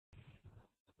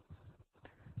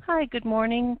Hi, good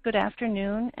morning, good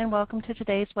afternoon, and welcome to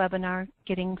today's webinar,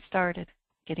 Getting Started,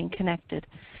 Getting Connected.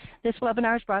 This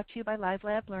webinar is brought to you by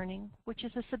LiveLab Learning, which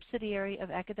is a subsidiary of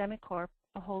Academic Corp,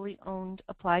 a wholly owned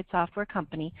applied software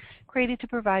company created to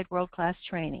provide world-class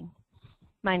training.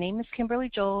 My name is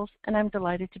Kimberly Joels, and I'm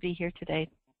delighted to be here today.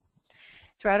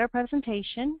 Throughout our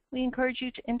presentation, we encourage you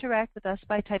to interact with us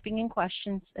by typing in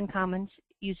questions and comments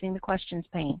using the questions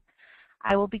pane.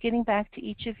 I will be getting back to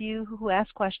each of you who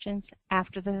ask questions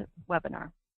after the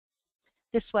webinar.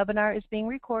 This webinar is being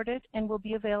recorded and will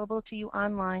be available to you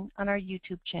online on our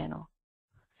YouTube channel.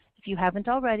 If you haven't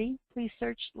already, please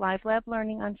search LiveLab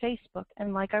Learning on Facebook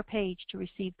and like our page to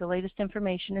receive the latest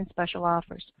information and special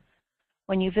offers.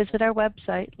 When you visit our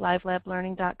website,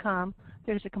 livelablearning.com,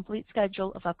 there's a complete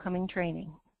schedule of upcoming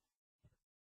training.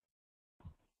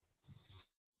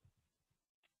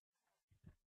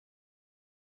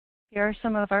 Here are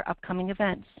some of our upcoming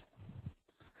events.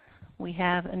 We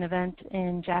have an event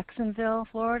in Jacksonville,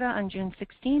 Florida on June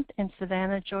 16th and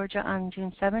Savannah, Georgia on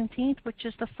June 17th, which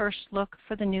is the first look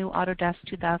for the new Autodesk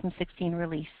 2016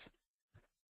 release.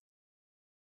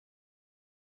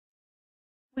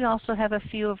 We also have a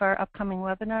few of our upcoming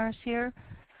webinars here.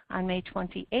 On May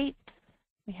 28th,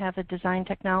 we have a Design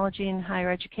Technology in Higher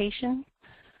Education.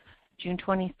 June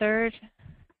 23rd,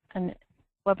 an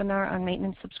webinar on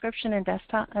maintenance subscription and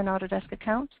desktop and Autodesk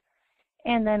accounts.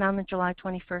 And then on the July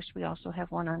 21st, we also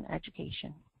have one on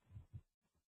education.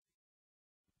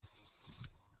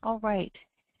 All right,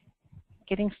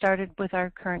 getting started with our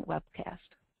current webcast.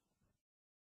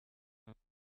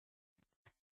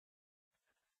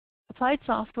 Applied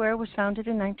Software was founded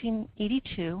in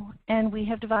 1982, and we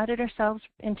have divided ourselves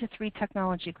into three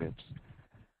technology groups: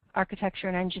 architecture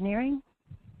and engineering,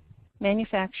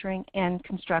 manufacturing, and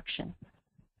construction.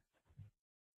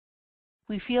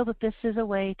 We feel that this is a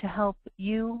way to help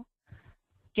you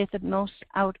get the most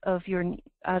out of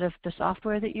the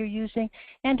software that you're using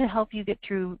and to help you get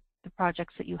through the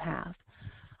projects that you have.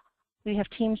 We have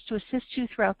teams to assist you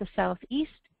throughout the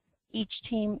Southeast. Each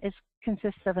team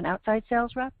consists of an outside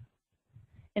sales rep,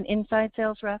 an inside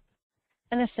sales rep,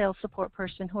 and a sales support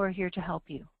person who are here to help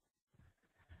you.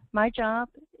 My job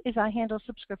is I handle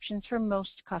subscriptions for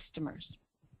most customers.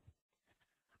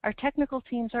 Our technical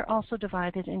teams are also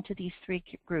divided into these three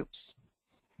groups.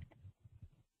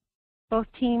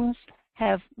 Both teams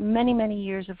have many, many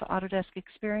years of Autodesk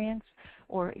experience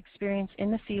or experience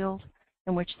in the field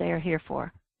in which they are here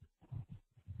for.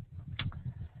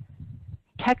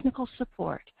 Technical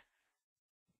support.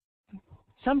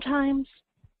 Sometimes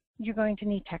you're going to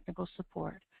need technical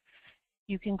support.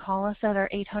 You can call us at our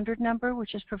 800 number,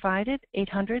 which is provided,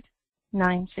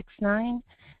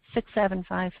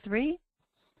 800-969-6753.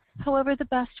 However, the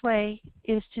best way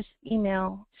is to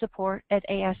email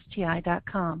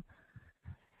support@asti.com.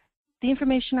 The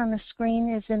information on the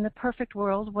screen is, in the perfect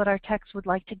world, what our techs would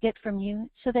like to get from you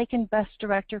so they can best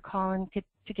direct your call and get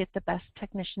the best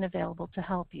technician available to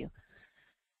help you.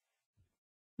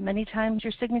 Many times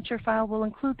your signature file will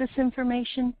include this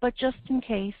information, but just in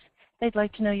case, they'd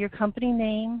like to know your company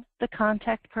name, the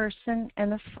contact person,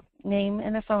 and the name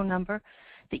and a phone number,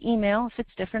 the email, if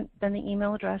it's different than the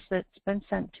email address that's been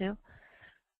sent to,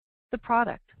 the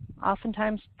product.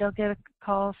 Oftentimes they'll get a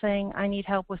call saying, I need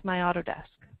help with my Autodesk.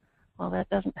 Well, that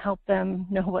doesn't help them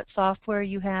know what software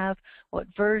you have, what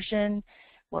version,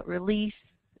 what release,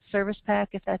 service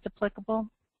pack, if that's applicable.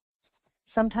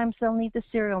 Sometimes they'll need the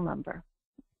serial number,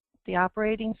 the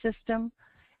operating system,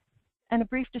 and a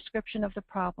brief description of the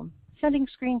problem, sending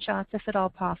screenshots if at all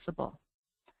possible.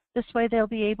 This way they'll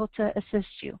be able to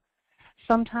assist you.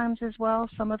 Sometimes as well,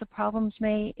 some of the problems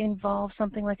may involve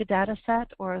something like a data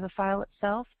set or the file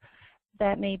itself.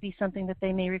 That may be something that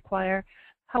they may require.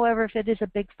 However, if it is a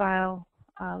big file,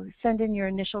 send in your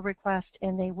initial request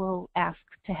and they will ask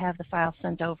to have the file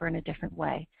sent over in a different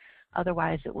way.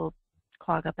 Otherwise, it will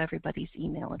clog up everybody's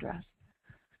email address.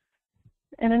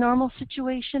 In a normal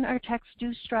situation, our techs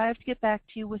do strive to get back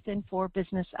to you within 4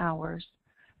 business hours,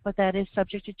 but that is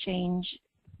subject to change.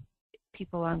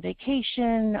 People on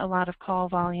vacation, a lot of call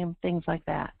volume, things like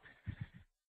that.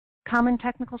 Common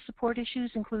technical support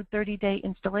issues include 30-day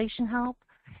installation help,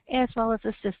 as well as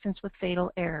assistance with fatal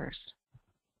errors.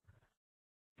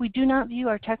 We do not view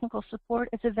our technical support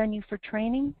as a venue for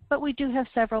training, but we do have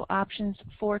several options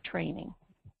for training.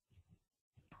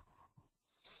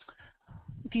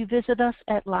 If you visit us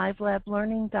at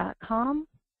livelablearning.com,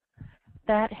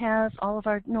 that has all of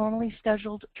our normally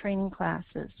scheduled training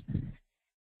classes.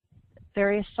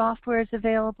 Various softwares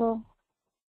available.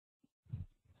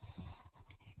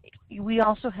 We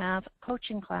also have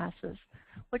coaching classes,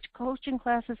 which coaching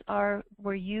classes are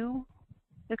where you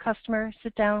the customer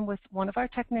sit down with one of our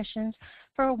technicians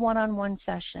for a one-on-one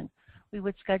session. We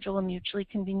would schedule a mutually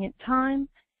convenient time.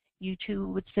 You two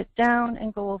would sit down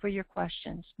and go over your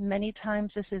questions. Many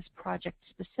times this is project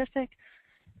specific,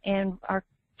 and our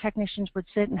technicians would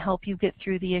sit and help you get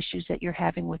through the issues that you're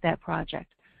having with that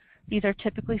project. These are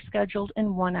typically scheduled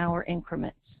in 1-hour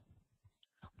increments.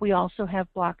 We also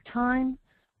have block time,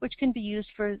 which can be used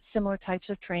for similar types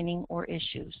of training or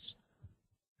issues.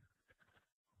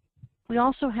 We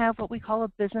also have what we call a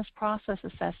business process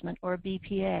assessment, or a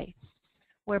BPA,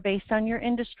 where based on your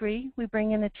industry, we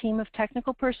bring in a team of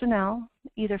technical personnel,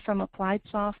 either from Applied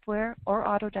Software or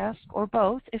Autodesk, or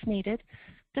both if needed,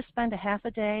 to spend a half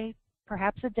a day,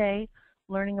 perhaps a day,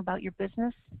 learning about your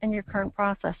business and your current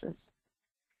processes.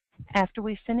 After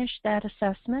we finish that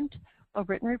assessment, a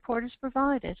written report is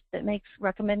provided that makes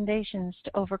recommendations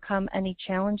to overcome any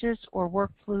challenges or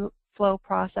workflow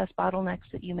process bottlenecks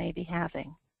that you may be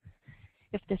having.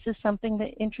 If this is something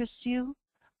that interests you,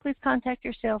 please contact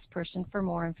your salesperson for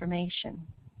more information.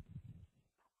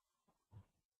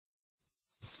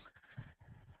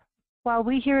 While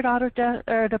we here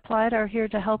at Applied are here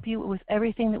to help you with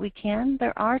everything that we can,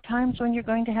 there are times when you're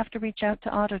going to have to reach out to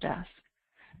Autodesk.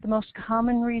 The most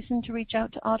common reason to reach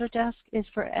out to Autodesk is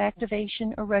for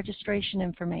activation or registration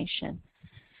information.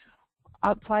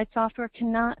 Applied Software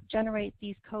cannot generate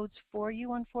these codes for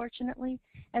you, unfortunately,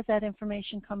 as that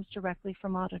information comes directly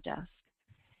from Autodesk.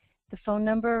 The phone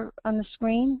number on the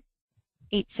screen,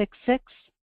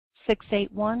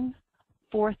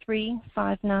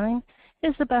 866-681-4359,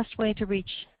 is the best way to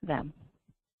reach them.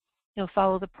 You'll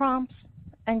follow the prompts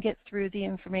and get through the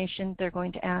information. They're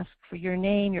going to ask for your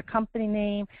name, your company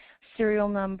name, serial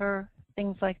number,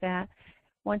 things like that.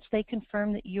 Once they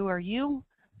confirm that you are you,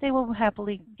 they will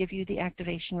happily give you the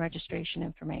activation registration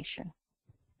information.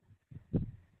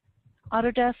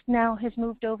 Autodesk now has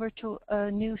moved over to a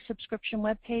new subscription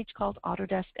webpage called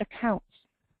Autodesk Accounts.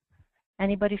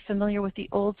 Anybody familiar with the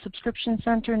old subscription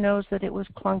center knows that it was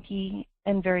clunky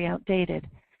and very outdated.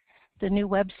 The new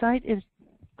website is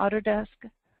Autodesk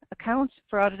Accounts.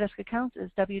 For Autodesk Accounts is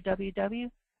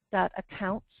www.accounts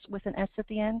with an S at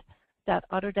the end,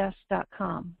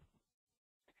 .autodesk.com.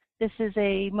 This is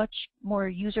a much more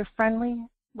user-friendly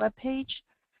web page,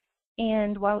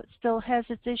 and while it still has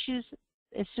its issues,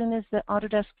 as soon as the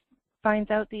Autodesk finds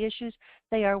out the issues,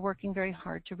 they are working very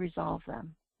hard to resolve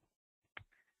them.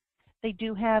 They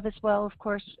do have as well, of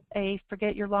course, a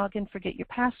forget your login, forget your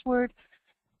password.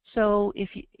 So if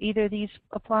either of these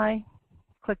apply,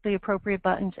 click the appropriate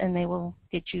buttons and they will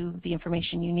get you the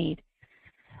information you need.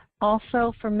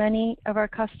 Also, for many of our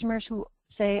customers who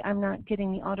say, I'm not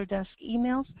getting the Autodesk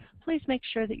emails, please make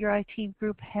sure that your IT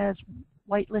group has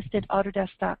whitelisted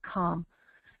Autodesk.com.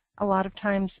 A lot of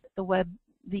times the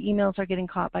emails are getting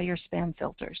caught by your spam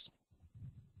filters.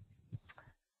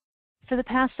 For the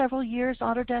past several years,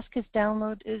 Autodesk has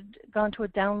gone to a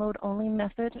download-only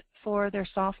method for their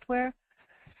software.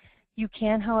 You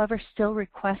can, however, still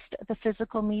request the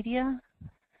physical media.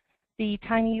 The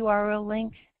tiny URL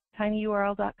link,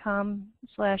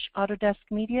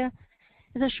 tinyurl.com/AutoDeskMedia,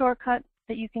 is a shortcut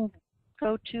that you can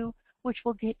go to, which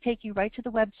will take you right to the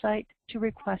website to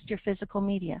request your physical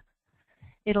media.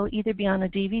 It'll either be on a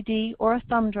DVD or a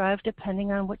thumb drive,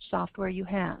 depending on which software you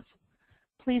have.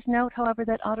 Please note, however,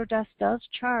 that Autodesk does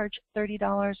charge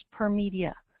 $30 per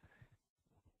media.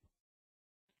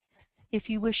 If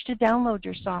you wish to download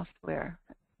your software,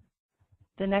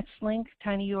 the next link,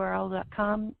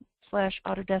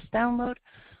 tinyurl.com/AutoDeskDownload,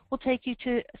 will take you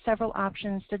to several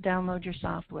options to download your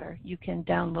software. You can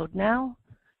download now,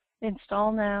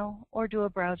 install now, or do a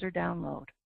browser download.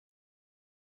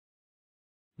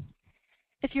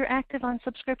 If you're active on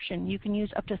subscription, you can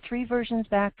use up to 3 versions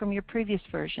back from your previous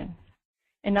version.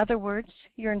 In other words,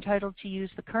 you're entitled to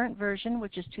use the current version,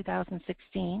 which is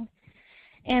 2016,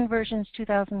 and versions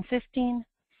 2015,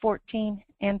 14,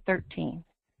 and 13.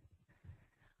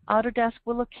 Autodesk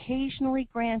will occasionally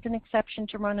grant an exception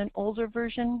to run an older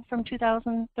version from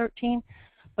 2013,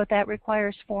 but that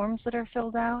requires forms that are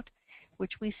filled out,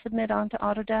 which we submit onto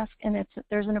Autodesk, and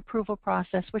there's an approval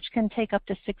process which can take up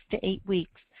to 6 to 8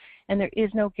 weeks, and there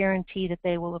is no guarantee that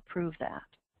they will approve that.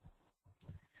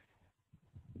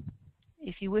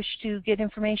 If you wish to get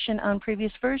information on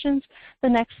previous versions, the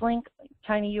next link,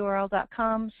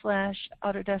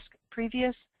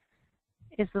 tinyurl.com/AutoDeskPrevious,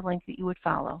 is the link that you would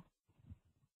follow.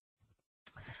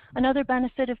 Another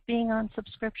benefit of being on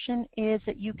subscription is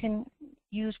that you can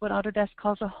use what Autodesk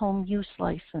calls a home use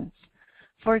license.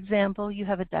 For example, you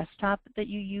have a desktop that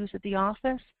you use at the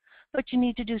office, but you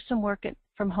need to do some work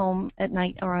from home at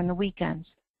night or on the weekends.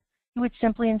 You would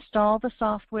simply install the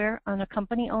software on a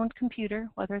company-owned computer,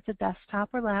 whether it's a desktop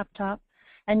or laptop,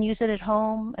 and use it at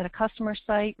home, at a customer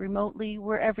site, remotely,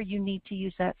 wherever you need to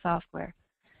use that software.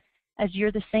 As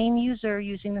you're the same user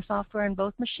using the software on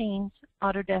both machines,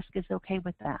 Autodesk is okay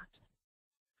with that.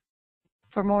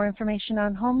 For more information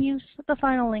on home use, the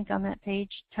final link on that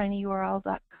page,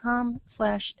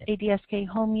 tinyurl.com/ADSK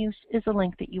home use, is a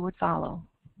link that you would follow.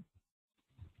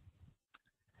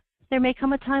 There may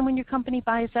come a time when your company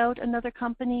buys out another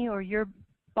company, or you're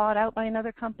bought out by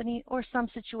another company, or some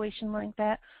situation like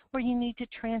that where you need to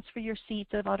transfer your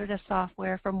seats of Autodesk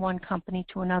software from one company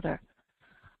to another.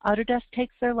 Autodesk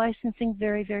takes their licensing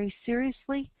very, very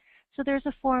seriously, so there's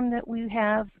a form that we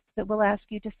have that we'll ask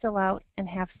you to fill out and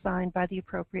have signed by the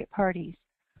appropriate parties.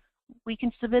 We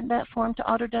can submit that form to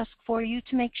Autodesk for you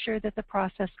to make sure that the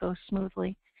process goes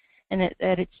smoothly and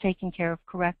that it's taken care of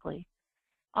correctly.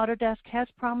 Autodesk has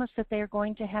promised that they are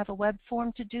going to have a web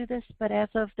form to do this, but as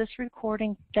of this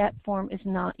recording, that form is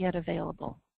not yet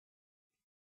available.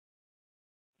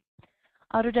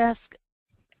 Autodesk,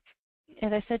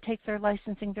 as I said, takes their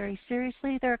licensing very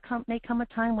seriously. There may come a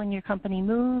time when your company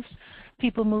moves,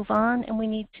 people move on, and we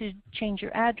need to change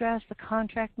your address, the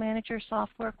contract manager,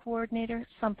 software coordinator,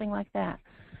 something like that.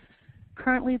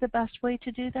 Currently, the best way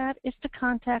to do that is to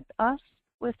contact us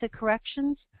with the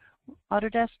corrections.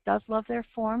 Autodesk does love their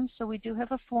forms, so we do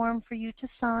have a form for you to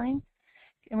sign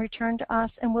and return to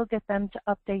us, and we'll get them to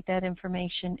update that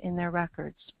information in their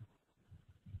records.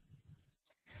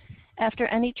 After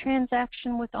any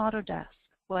transaction with Autodesk,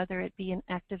 whether it be an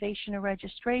activation or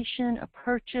registration, a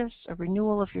purchase, a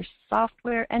renewal of your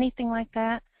software, anything like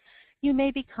that, you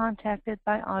may be contacted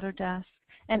by Autodesk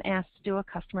and asked to do a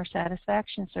customer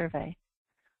satisfaction survey.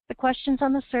 The questions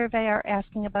on the survey are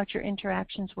asking about your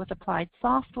interactions with applied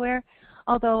software,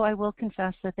 although I will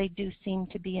confess that they do seem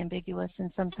to be ambiguous,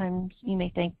 and sometimes you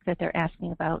may think that they're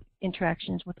asking about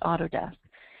interactions with Autodesk.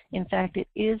 In fact, it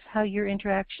is how your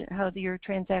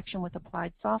transaction with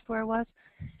applied software was,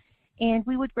 and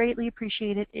we would greatly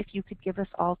appreciate it if you could give us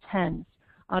all 10s.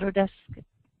 Autodesk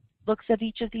looks at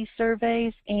each of these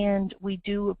surveys, and we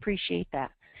do appreciate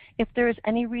that. If there is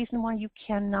any reason why you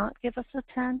cannot give us a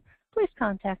 10, please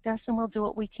contact us and we'll do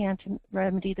what we can to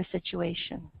remedy the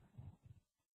situation.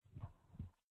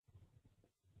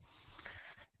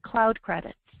 Cloud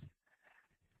credits.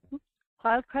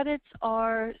 Cloud credits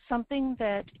are something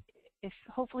that, if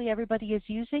hopefully everybody is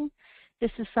using,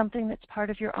 this is something that's part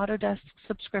of your Autodesk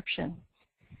subscription.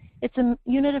 It's a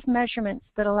unit of measurements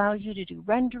that allows you to do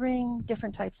rendering,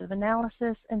 different types of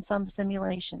analysis, and some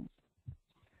simulations.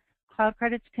 Cloud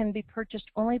credits can be purchased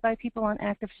only by people on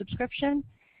active subscription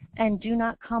and do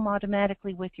not come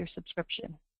automatically with your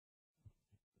subscription.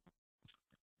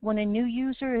 When a new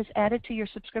user is added to your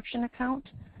subscription account,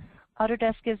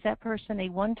 Autodesk gives that person a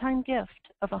one-time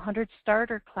gift of 100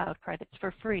 starter cloud credits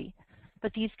for free,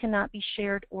 but these cannot be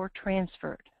shared or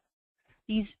transferred.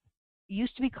 These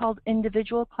used to be called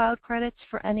individual cloud credits,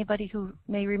 for anybody who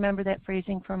may remember that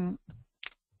phrasing from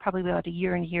probably about a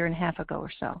year and a half ago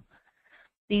or so.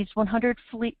 These 100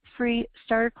 free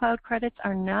starter cloud credits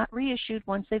are not reissued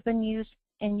once they've been used,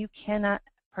 and you cannot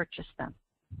purchase them.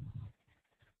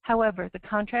 However, the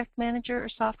contract manager or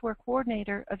software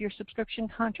coordinator of your subscription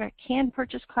contract can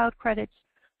purchase cloud credits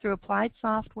through applied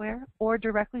software or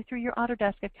directly through your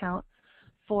Autodesk account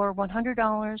for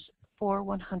 $100 for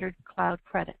 100 cloud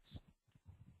credits.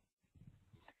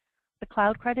 The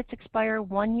cloud credits expire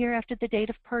 1 year after the date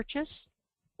of purchase,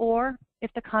 or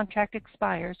if the contract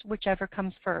expires, whichever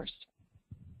comes first.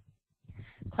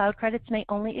 Cloud credits may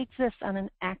only exist on an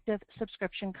active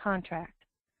subscription contract.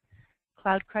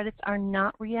 Cloud credits are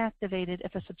not reactivated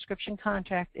if a subscription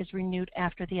contract is renewed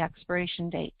after the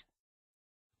expiration date.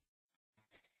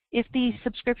 If the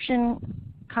subscription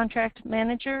contract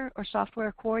manager or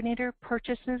software coordinator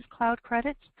purchases cloud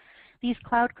credits, these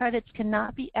cloud credits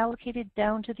cannot be allocated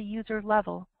down to the user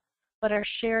level, but are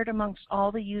shared amongst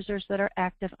all the users that are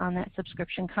active on that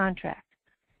subscription contract.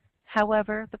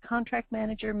 However, the contract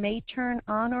manager may turn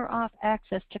on or off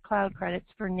access to cloud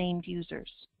credits for named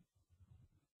users.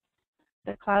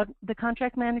 The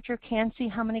contract manager can see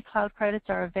how many cloud credits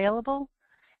are available,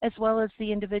 as well as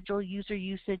the individual user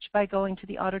usage by going to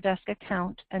the Autodesk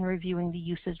account and reviewing the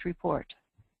usage report.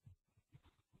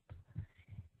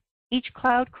 Each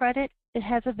cloud credit, it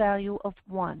has a value of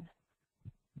 1.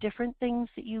 Different things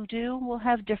that you do will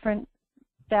have different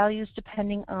values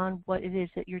depending on what it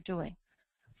is that you're doing.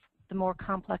 The more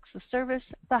complex the service,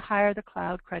 the higher the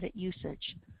cloud credit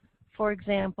usage. For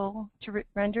example, to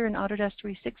render in Autodesk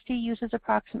 360 uses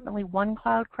approximately 1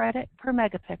 cloud credit per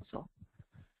megapixel.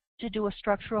 To do a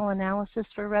structural analysis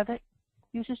for Revit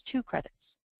uses 2 credits.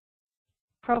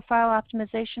 Profile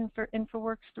optimization for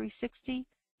InfraWorks 360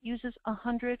 uses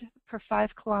 100 per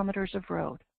 5 kilometers of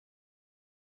road.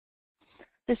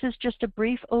 This is just a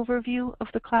brief overview of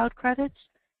the cloud credits.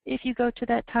 If you go to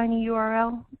that tiny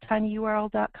URL,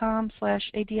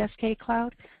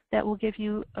 tinyurl.com/ADSKcloud, that will give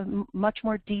you a much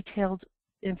more detailed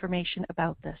information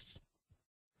about this.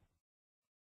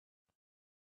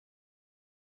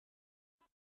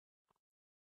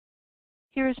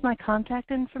 Here is my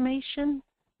contact information.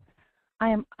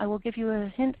 I will give you a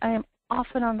hint. I am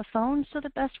often on the phone, so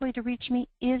the best way to reach me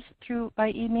is by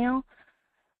email.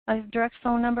 My direct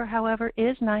phone number, however,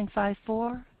 is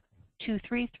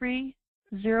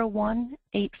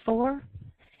 954-233-0184,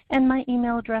 and my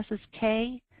email address is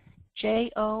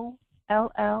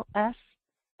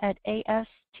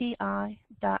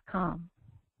kjolls@asti.com.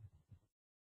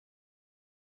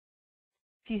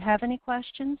 If you have any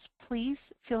questions, please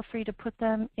feel free to put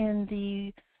them in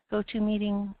the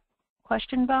GoToMeeting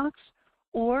question box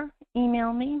or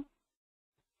email me.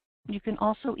 You can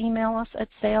also email us at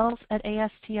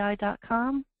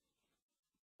sales@asti.com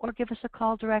or give us a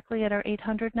call directly at our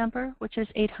 800 number, which is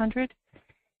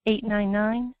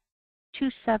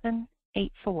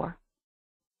 800-899-2784.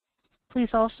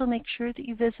 Please also make sure that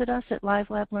you visit us at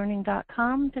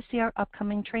livelablearning.com to see our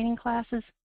upcoming training classes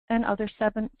and other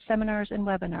seminars and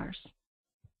webinars.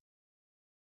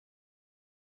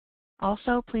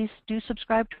 Also, please do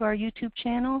subscribe to our YouTube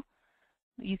channel.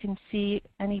 You can see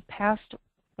any past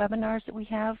webinars that we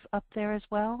have up there as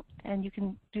well, and you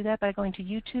can do that by going to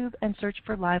YouTube and search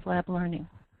for LiveLab Learning.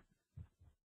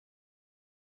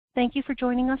 Thank you for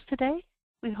joining us today.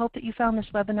 We hope that you found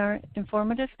this webinar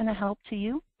informative and a help to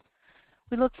you.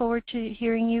 We look forward to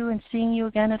hearing you and seeing you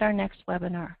again at our next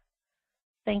webinar.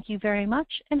 Thank you very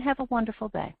much and have a wonderful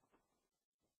day.